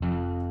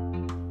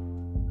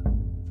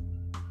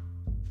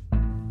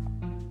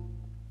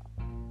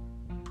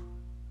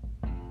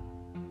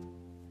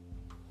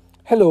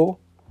Hello,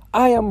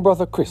 I am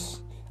Brother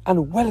Chris,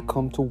 and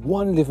welcome to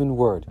One Living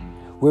Word,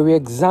 where we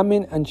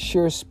examine and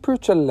share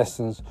spiritual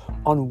lessons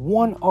on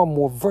one or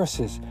more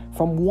verses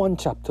from one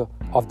chapter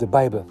of the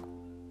Bible.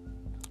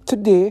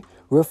 Today,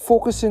 we're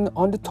focusing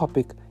on the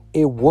topic,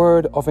 a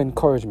word of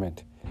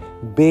encouragement,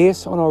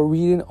 based on our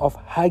reading of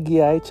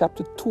Haggai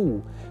chapter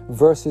 2,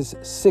 verses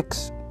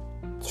 6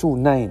 through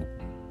 9.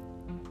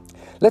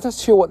 Let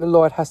us hear what the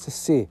Lord has to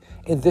say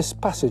in this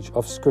passage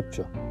of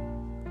Scripture.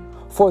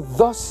 For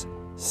thus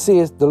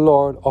says the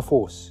Lord of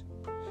hosts,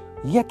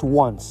 yet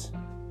once,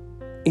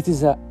 it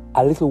is a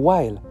little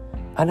while,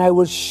 and I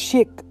will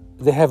shake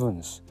the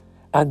heavens,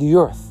 and the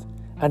earth,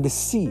 and the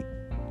sea,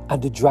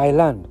 and the dry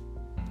land.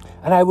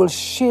 And I will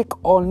shake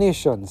all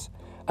nations,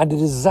 and the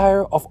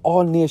desire of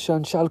all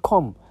nations shall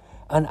come,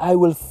 and I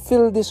will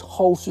fill this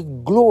house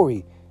with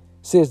glory,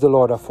 says the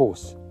Lord of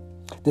hosts.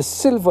 The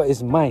silver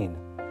is mine,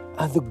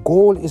 and the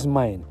gold is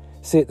mine,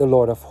 saith the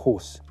Lord of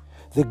hosts.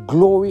 The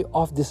glory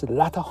of this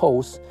latter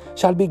house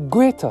shall be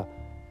greater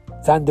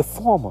than the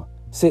former,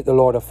 saith the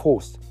Lord of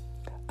hosts.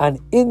 And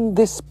in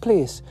this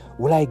place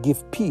will I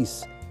give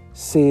peace,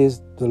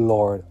 says the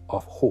Lord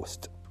of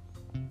hosts.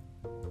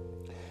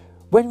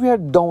 When we are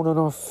down on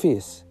our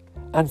face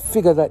and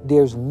figure that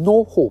there's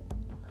no hope,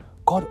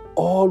 God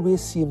always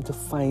seems to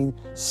find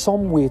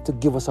some way to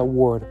give us a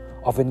word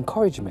of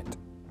encouragement.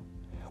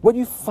 When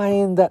you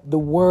find that the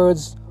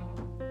words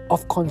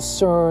of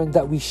concern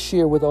that we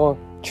share with our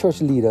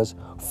church leaders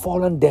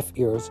fall on deaf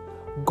ears,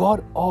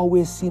 God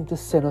always seems to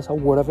send us a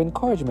word of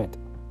encouragement.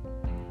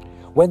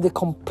 When the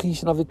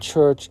completion of the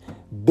church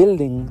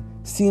building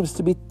seems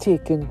to be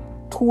taking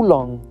too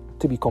long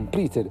to be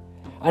completed,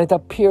 and it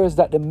appears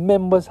that the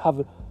members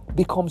have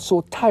become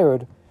so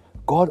tired,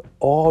 God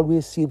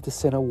always seems to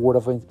send a word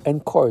of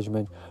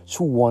encouragement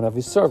through one of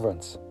his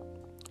servants.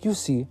 You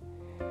see,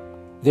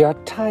 there are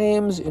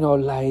times in our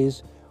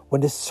lives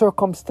when the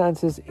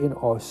circumstances in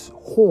our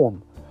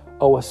home,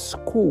 our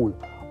school,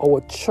 our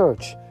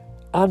church,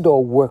 and our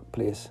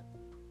workplace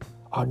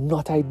are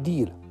not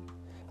ideal,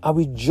 and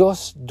we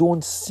just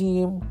don't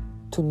seem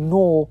to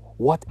know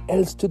what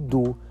else to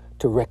do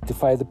to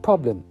rectify the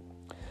problem.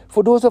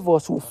 For those of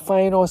us who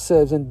find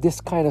ourselves in this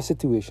kind of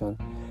situation,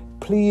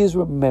 please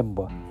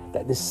remember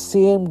that the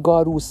same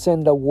God who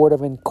sent a word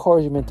of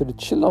encouragement to the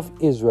children of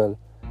Israel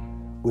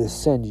will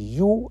send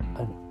you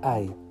and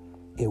I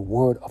a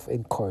word of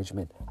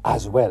encouragement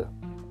as well.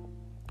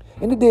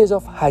 In the days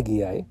of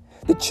Haggai,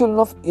 the children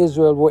of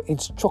Israel were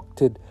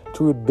instructed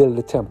to rebuild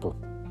the temple.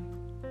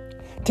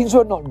 Things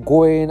were not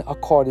going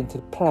according to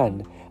the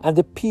plan, and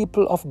the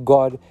people of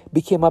God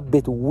became a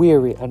bit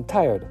weary and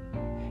tired.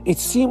 It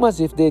seemed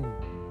as if they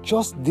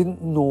just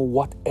didn't know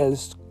what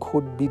else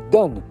could be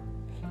done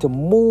to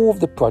move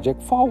the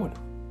project forward.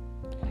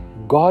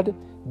 God,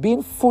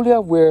 being fully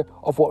aware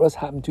of what was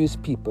happening to his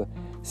people,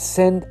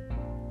 sent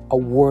a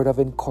word of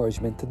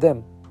encouragement to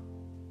them.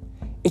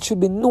 It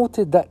should be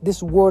noted that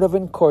this word of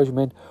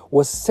encouragement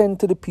was sent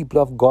to the people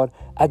of God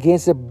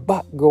against the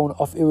background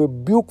of a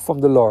rebuke from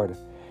the Lord,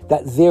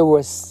 that they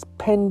were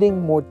spending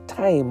more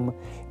time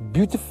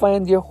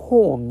beautifying their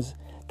homes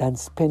than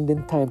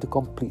spending time to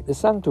complete the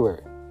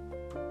sanctuary.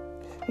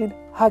 In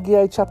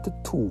Haggai chapter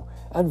 2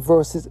 and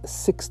verses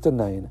 6 to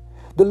 9,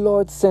 the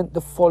Lord sent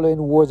the following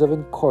words of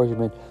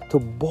encouragement to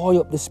buoy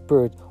up the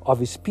spirit of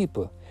his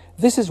people.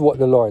 This is what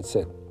the Lord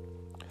said.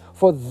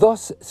 For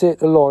thus saith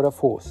the Lord of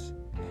hosts,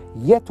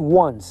 yet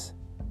once,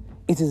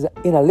 it is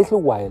in a little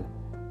while,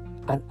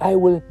 and I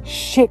will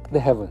shake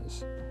the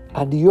heavens,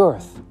 and the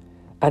earth,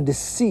 and the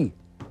sea,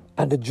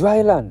 and the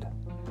dry land,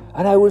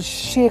 and I will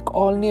shake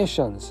all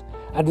nations,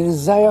 and the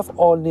desire of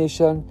all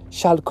nations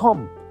shall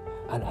come,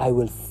 and I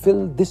will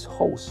fill this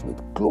house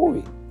with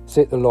glory,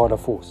 saith the Lord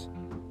of hosts.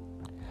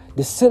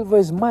 The silver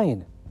is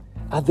mine,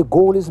 and the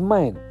gold is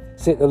mine,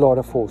 saith the Lord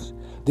of hosts.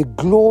 The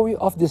glory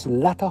of this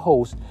latter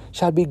house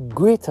shall be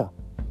greater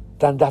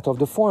than that of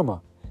the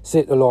former,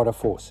 saith the Lord of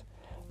hosts.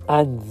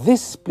 And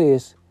this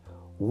place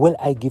will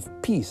I give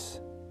peace,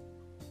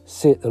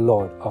 saith the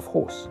Lord of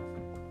hosts.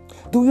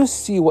 Do you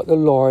see what the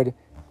Lord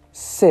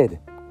said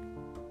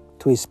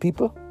to his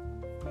people?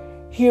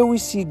 Here we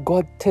see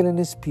God telling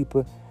his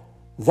people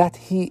that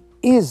he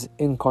is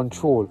in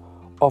control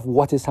of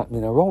what is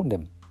happening around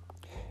them.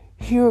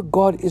 Here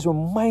God is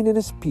reminding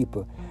his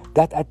people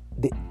that at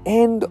the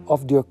end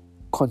of their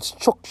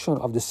construction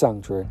of the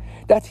sanctuary,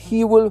 that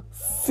he will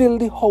fill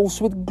the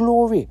house with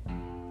glory.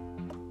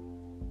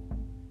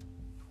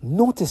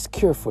 Notice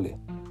carefully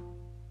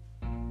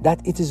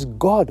that it is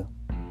God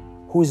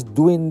who is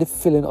doing the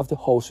filling of the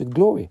house with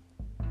glory.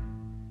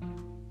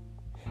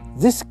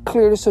 This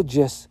clearly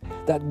suggests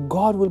that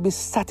God will be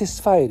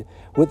satisfied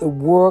with the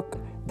work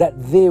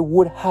that they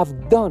would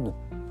have done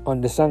on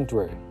the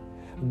sanctuary.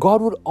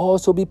 God would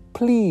also be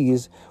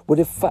pleased with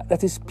the fact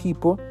that his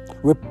people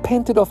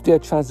repented of their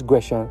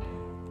transgression,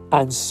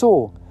 and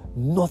so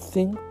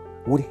nothing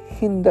would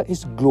hinder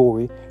his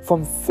glory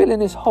from filling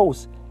his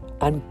house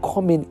and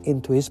coming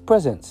into his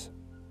presence.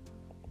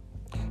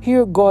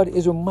 Here God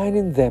is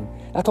reminding them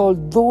that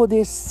although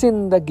they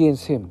sinned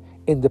against him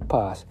in the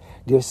past,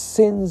 their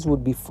sins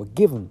would be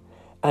forgiven,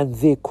 and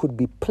they could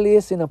be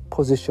placed in a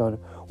position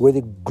where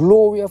the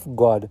glory of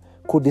God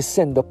could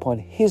descend upon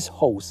his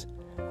house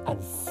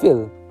and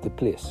fill the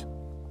place.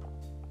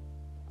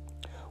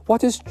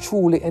 What is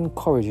truly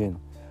encouraging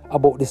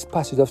about this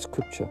passage of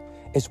scripture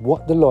is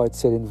what the Lord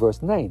said in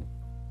verse 9.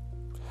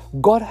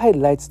 God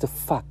highlights the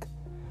fact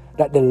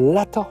that the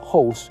latter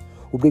house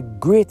will be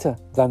greater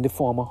than the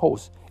former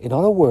house. In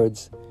other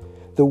words,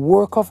 the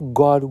work of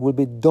God will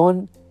be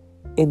done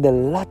in the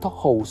latter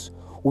house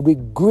will be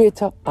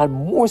greater and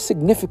more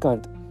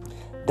significant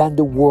than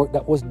the work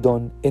that was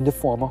done in the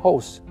former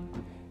house.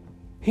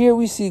 Here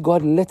we see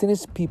God letting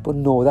his people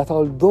know that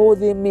although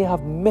they may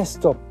have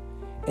messed up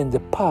in the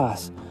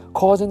past,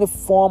 causing the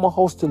former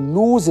house to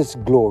lose its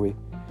glory,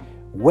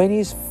 when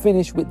he's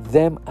finished with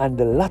them and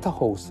the latter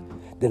house,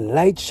 the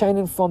light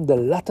shining from the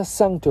latter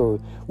sanctuary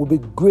will be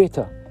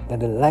greater than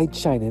the light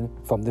shining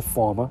from the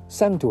former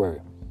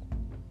sanctuary.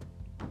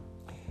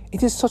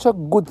 It is such a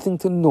good thing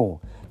to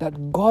know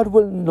that God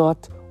will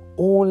not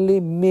only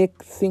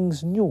make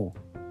things new,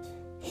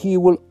 he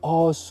will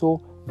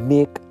also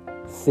make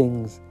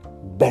things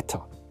better.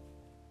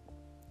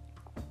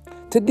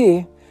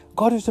 Today,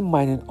 God is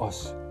reminding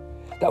us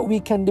that we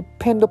can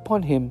depend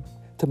upon him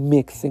to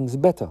make things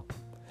better.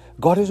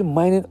 God is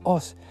reminding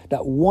us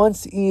that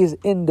once he is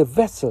in the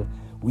vessel,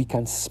 we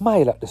can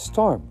smile at the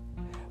storm.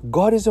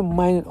 God is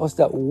reminding us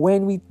that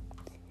when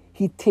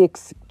he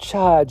takes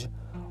charge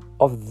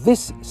of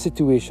this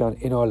situation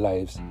in our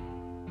lives,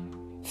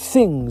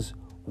 things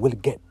will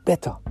get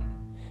better.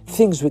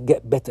 Things will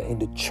get better in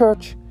the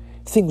church,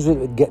 things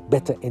will get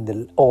better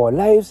in our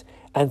lives,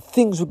 and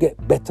things will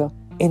get better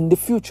in the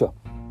future.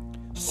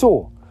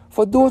 So,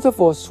 for those of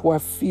us who are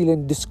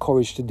feeling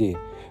discouraged today,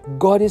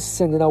 God is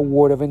sending a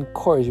word of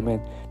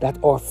encouragement that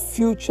our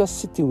future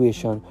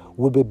situation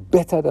will be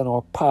better than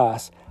our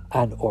past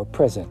and our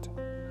present.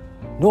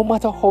 No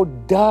matter how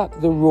dark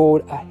the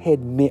road ahead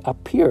may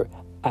appear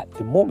at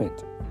the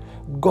moment,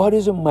 God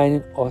is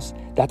reminding us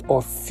that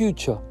our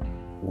future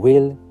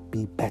will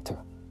be better.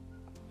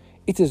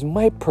 It is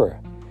my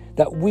prayer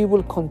that we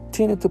will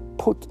continue to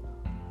put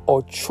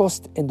our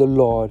trust in the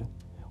Lord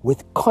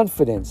with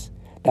confidence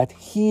that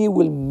he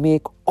will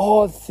make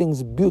all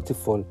things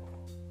beautiful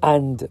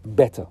and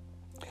better.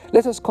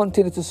 Let us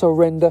continue to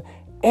surrender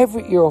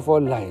every area of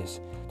our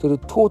lives to the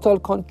total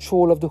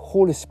control of the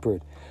Holy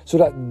Spirit so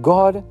that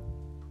God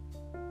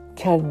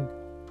can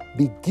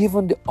be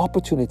given the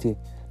opportunity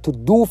to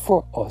do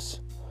for us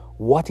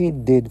what he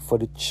did for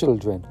the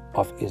children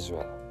of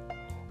Israel.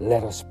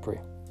 Let us pray.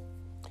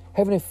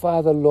 Heavenly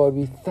Father, Lord,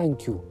 we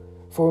thank you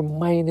for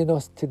reminding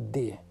us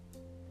today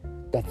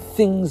that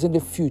things in the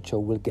future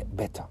will get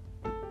better.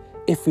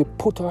 If we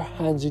put our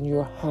hands in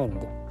your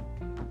hand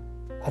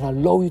and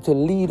allow you to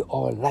lead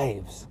our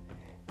lives,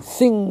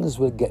 things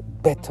will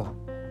get better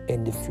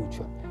in the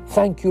future.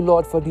 Thank you,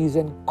 Lord, for these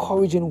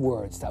encouraging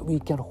words that we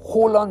can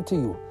hold on to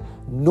you,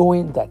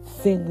 knowing that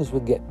things will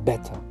get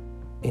better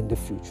in the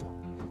future.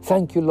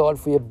 Thank you, Lord,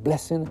 for your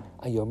blessing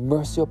and your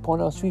mercy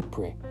upon us, we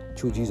pray,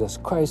 through Jesus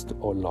Christ,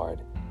 our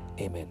Lord.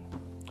 Amen.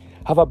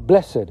 Have a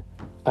blessed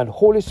and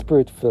Holy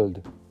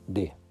Spirit-filled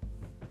day.